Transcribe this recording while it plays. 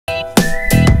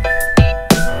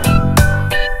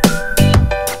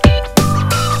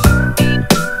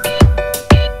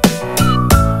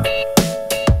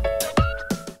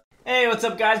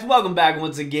up, guys? Welcome back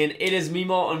once again. It is me,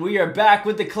 Molt, and we are back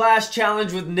with the Clash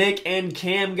Challenge with Nick and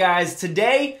Cam, guys.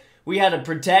 Today, we had to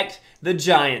protect the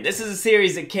giant. This is a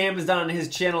series that Cam has done on his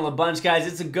channel a bunch, guys.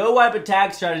 It's a go wipe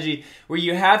attack strategy where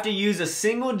you have to use a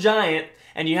single giant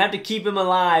and you have to keep him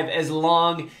alive as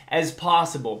long as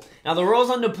possible. Now, the rules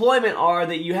on deployment are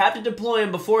that you have to deploy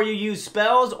him before you use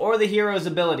spells or the hero's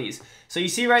abilities. So you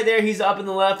see right there, he's up in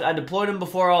the left. I deployed him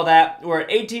before all that. We're at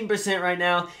 18% right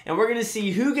now, and we're going to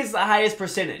see who gets the highest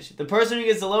percentage. The person who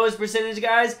gets the lowest percentage,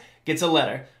 guys, gets a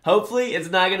letter. Hopefully, it's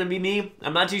not going to be me.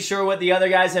 I'm not too sure what the other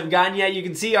guys have gotten yet. You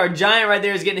can see our giant right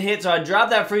there is getting hit, so I dropped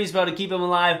that freeze spell to keep him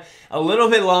alive a little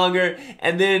bit longer,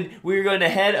 and then we're going to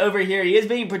head over here. He is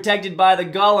being protected by the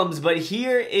golems, but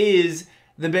here is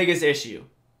the biggest issue.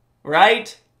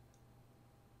 Right?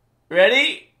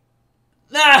 Ready?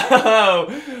 No!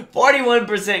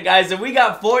 41%, guys. So we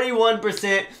got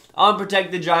 41% on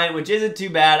Protect the Giant, which isn't too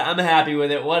bad. I'm happy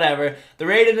with it. Whatever. The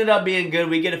raid ended up being good.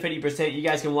 We get a 50%. You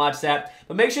guys can watch that.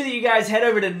 But make sure that you guys head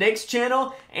over to Nick's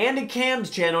channel and to Cam's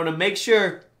channel to make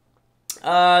sure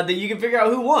that you can figure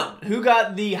out who won. Who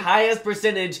got the highest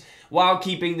percentage while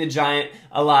keeping the giant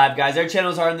alive, guys. Their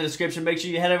channels are in the description. Make sure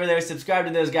you head over there, subscribe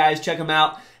to those guys, check them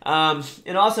out.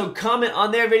 And also comment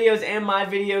on their videos and my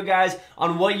video, guys,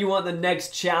 on what you want the next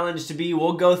challenge to be.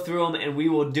 We'll go through them and we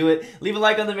will do it. Leave a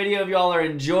like on the video if y'all are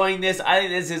enjoying this. I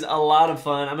think this is a lot of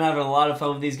fun. I'm having a lot of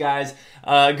fun with these guys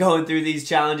going through these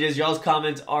challenges. Y'all's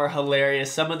comments are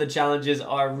hilarious. Some of the challenges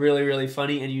are really, really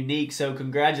funny and unique. So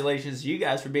congratulations to you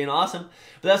guys for being awesome.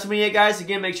 But that's for me, guys.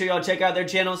 Again, make sure y'all check out their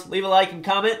channels. Leave a like and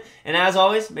comment. And as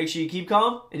always, make sure you keep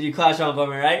calm and you clash on for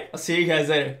me, right? I'll see you guys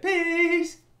later.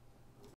 Peace!